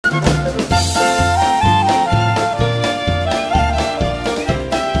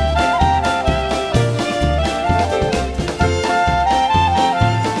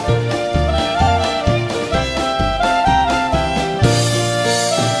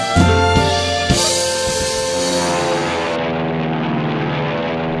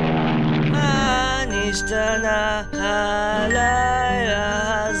השתנה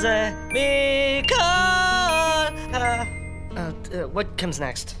הלילה הזה מכל what comes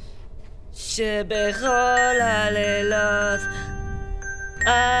next? שבכל הלילות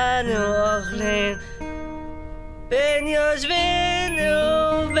אנו אוכלים בין יושבים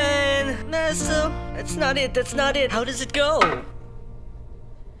ובין נסו. That's not it, that's not it. How does it go?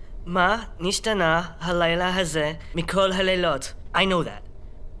 מה נשתנה הלילה הזה מכל הלילות? I know that.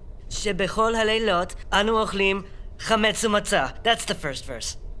 שבכל הלילות אנו אוכלים חמץ ומצה. That's the first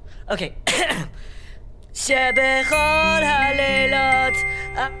verse. Okay. שבכל הלילות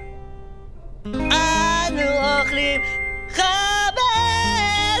אנו אוכלים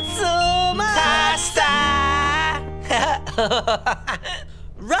חמץ ומצה.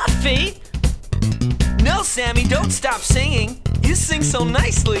 Ruffy? No, Sammy, don't stop singing. You sing so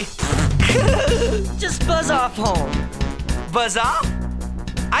nicely. Just buzz off home. Buzz off?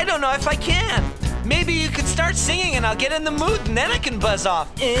 I don't know if I can. Maybe you could start singing and I'll get in the mood and then I can buzz off.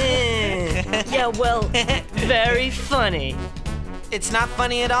 Yeah, well, very funny. It's not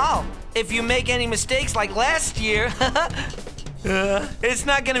funny at all. If you make any mistakes like last year, it's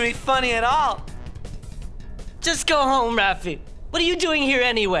not gonna be funny at all. Just go home, Rafi. What are you doing here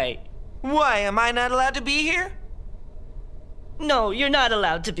anyway? Why, am I not allowed to be here? No, you're not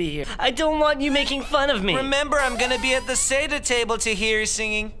allowed to be here. I don't want you making fun of me. Remember, I'm gonna be at the Seder table to hear you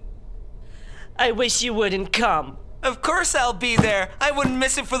singing. I wish you wouldn't come. Of course I'll be there. I wouldn't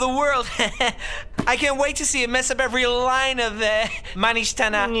miss it for the world. I can't wait to see it mess up every line of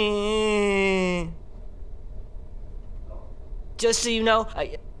Manishtana. Just so you know,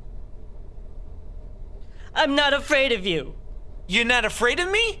 I'm not afraid of you. You're not afraid of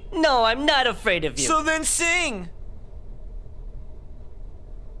me? No, I'm not afraid of you. So then sing.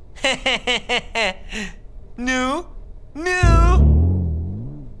 No.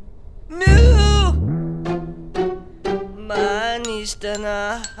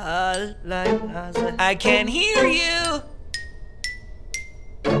 I can't hear you.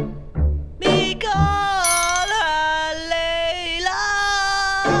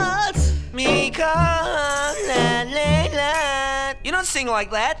 You don't sing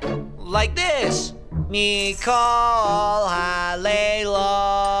like that. Like this. Mikol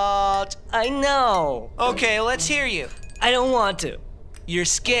Haleilot. I know. Okay, let's hear you. I don't want to. You're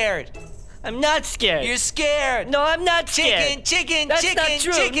scared. I'm not scared. You're scared. No, I'm not scared. Chicken. That's not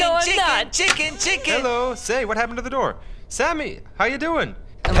true. No, I'm not. Chicken. Hello. Say, what happened to the door? Sammy, how you doing?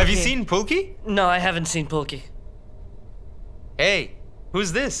 I'm Have you okay. seen Pulki? No, I haven't seen Pulki. Hey,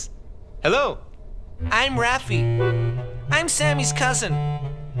 who's this? Hello. I'm Rafi. I'm Sammy's cousin.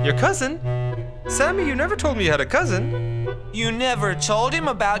 Your cousin? Sammy, you never told me you had a cousin. You never told him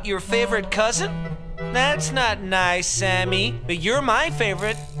about your favorite cousin? That's not nice, Sammy. But you're my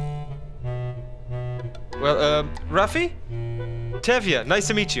favorite. Well, Rafi? Tuvia, nice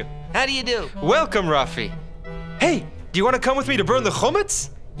to meet you. How do you do? Welcome, Rafi. Hey, do you want to come with me to burn the chametz?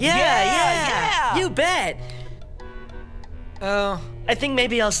 Yeah. You bet. Oh. I think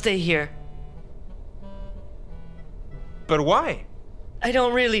maybe I'll stay here. But why? I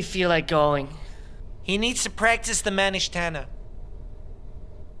don't really feel like going. He needs to practice the Manishtana.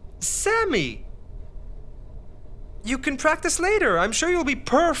 Sammy! You can practice later. I'm sure you'll be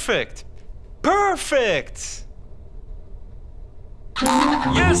perfect. Perfect!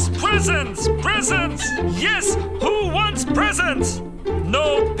 Yes, presents! Presents! Yes, who wants presents?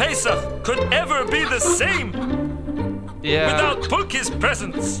 No Pesach could ever be the same Yeah. without Pulki's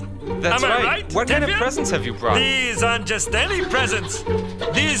presents. That's Am I right. right, What kind of Tuvia? presents have you brought? These aren't just any presents.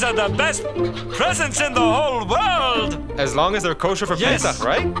 These are the best presents in the whole world. As long as they're kosher for Yes. Pesach,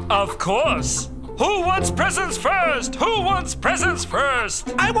 right? Of course. Who wants presents first? Who wants presents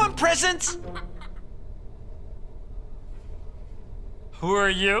first? I want presents. Who are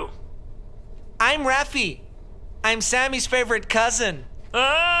you? I'm Rafi. I'm Sammy's favorite cousin.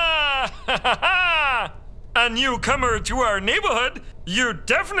 Ah! A newcomer to our neighborhood. You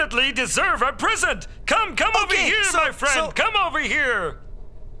definitely deserve a present. Come over Okay, here, so- my friend. so- Come over here.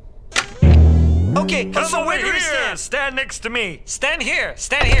 Okay, Come so over where do we here. stand? Stand next to me. Stand here.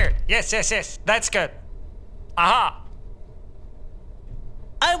 Yes. That's good. Aha.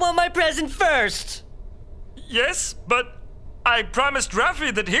 I want my present first. Yes, but I promised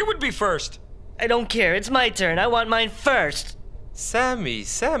Rafi that he would be first. I don't care. It's my turn. I want mine first.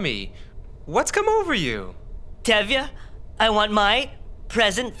 Sammy, what's come over you? Tuvia, I want my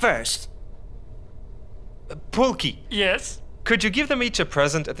present first. Pulki, Yes. could you give them each a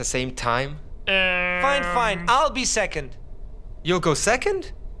present at the same time? Fine. I'll be second. You'll go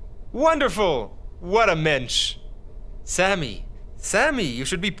second? Wonderful! What a mensch! Sammy, Sammy, you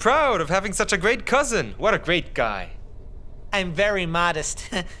should be proud of having such a great cousin. What a great guy. I'm very modest.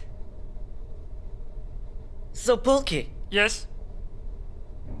 So, Polky, Yes?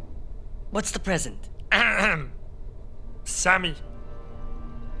 what's the present? Ahem. Sammy.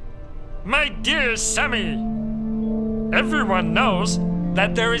 My dear Sammy, everyone knows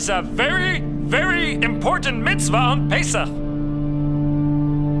that there is a very, very important mitzvah on Pesach.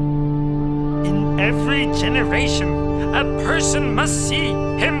 In every generation, a person must see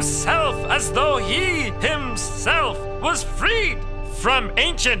himself as though he himself was freed from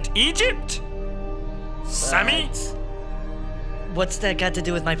ancient Egypt. Sammy? What's that got to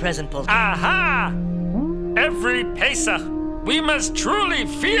do with my present, Polky? Aha! Every Pesach, we must truly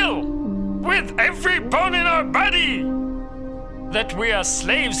feel, with every bone in our body, that we are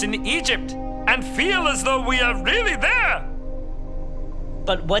slaves in Egypt and feel as though we are really there.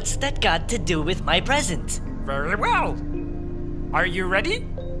 But what's that got to do with my present? Very well. Are you ready?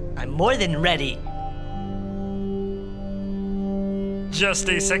 I'm more than ready. Just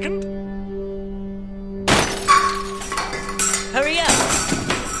a second. Hurry up!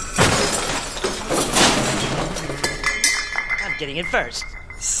 I'm getting it first.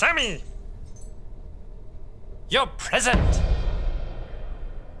 Sammy! Your present.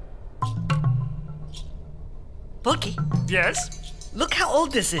 Polky, Yes? look how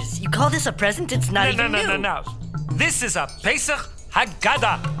old this is. You call this a present? It's not even new. No. This is a Pesach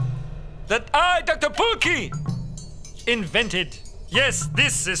Haggadah that I, Dr. Pulki, invented. Yes,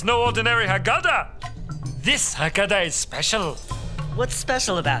 this is no ordinary Haggadah. This Haggadah is special. What's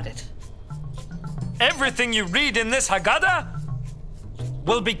special about it? Everything you read in this Haggadah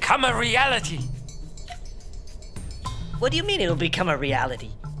will become a reality. What do you mean it'll become a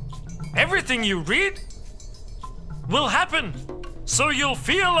reality? Everything you read will happen. So you'll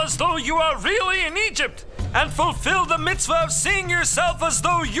feel as though you are really in Egypt and fulfill the mitzvah of seeing yourself as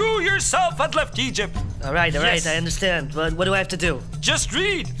though you yourself had left Egypt. All right, Yes. I understand. But what do I have to do? Just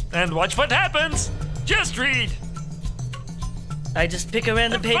read and watch what happens. Just read. I just pick a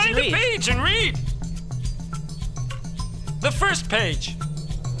random page Find and read. a page and read. The first page.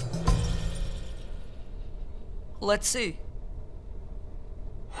 Let's see.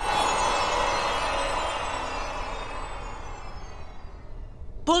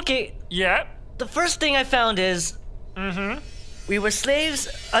 Polky, Yeah. the first thing I found is we were slaves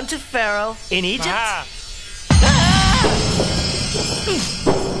unto Pharaoh in Egypt. Ah.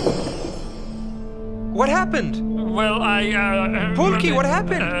 What happened? Well, Pulki, what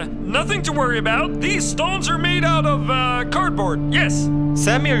happened? Nothing to worry about. These stones are made out of cardboard. Yes.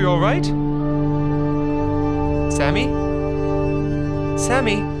 Sammy, are you alright? Sammy?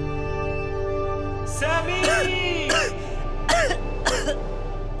 Sammy? Sammy!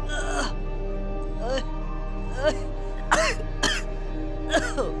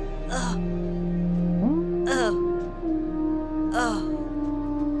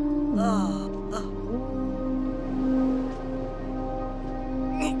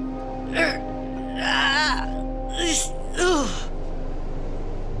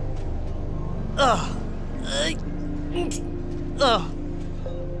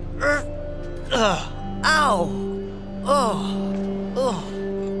 Ow! Oh!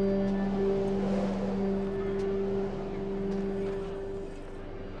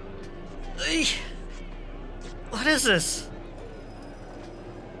 What is this?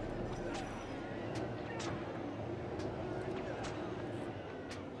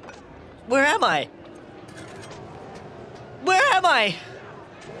 Where am I? Where am I?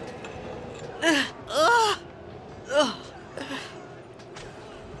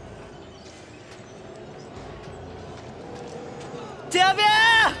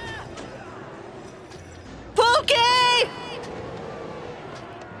 Tuvia! Pokey!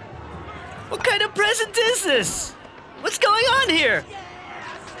 What kind of present is this? What's going on here?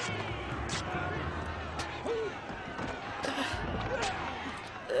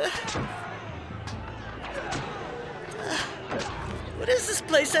 What is this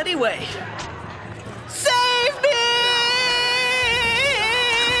place anyway? Save me!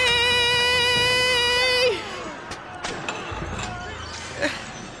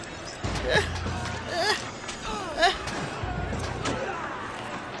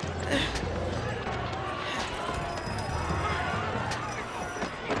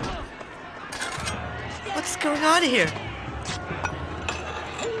 What's going on here?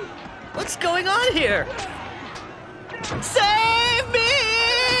 What's going on here? Save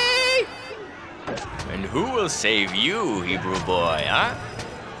me! And who will save you, Hebrew boy, huh?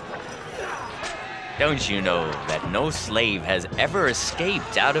 Don't you know that no slave has ever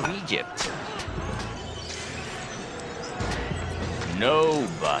escaped out of Egypt?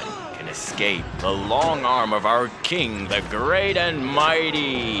 Nobody can escape the long arm of our king, the great and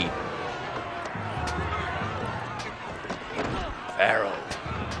mighty Pharaoh.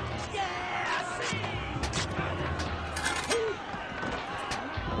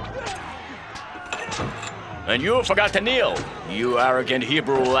 And you forgot to kneel, you arrogant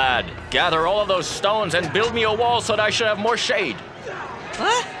Hebrew lad. Gather all of those stones and build me a wall so that I should have more shade.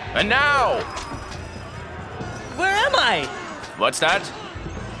 What? And now! Where am I? What's that?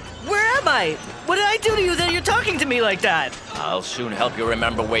 Where am I? What did I do to you that you're talking to me like that? I'll soon help you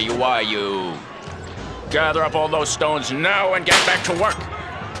remember where you are, you. Gather up all those stones now and get back to work.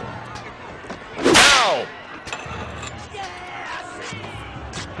 Now!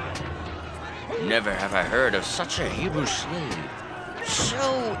 Never have I heard of such a Hebrew slave.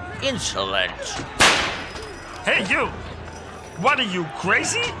 So insolent. Hey, you! What are you,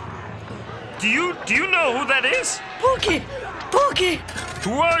 crazy? Do you know who that is? Pookie! Pookie!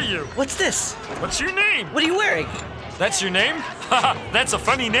 Who are you? What's this? What's your name? What are you wearing? That's your name? Haha, that's a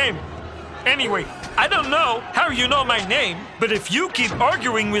funny name. Anyway, I don't know how you know my name, but if you keep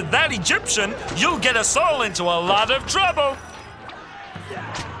arguing with that Egyptian, you'll get us all into a lot of trouble.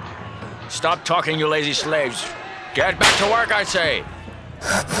 Stop talking, you lazy slaves. Get back to work, I say.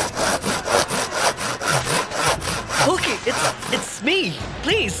 Pookie, it's me.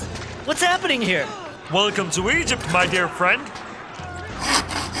 Please, what's happening here? Welcome to Egypt, my dear friend.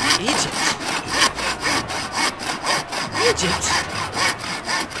 Egypt? Egypt?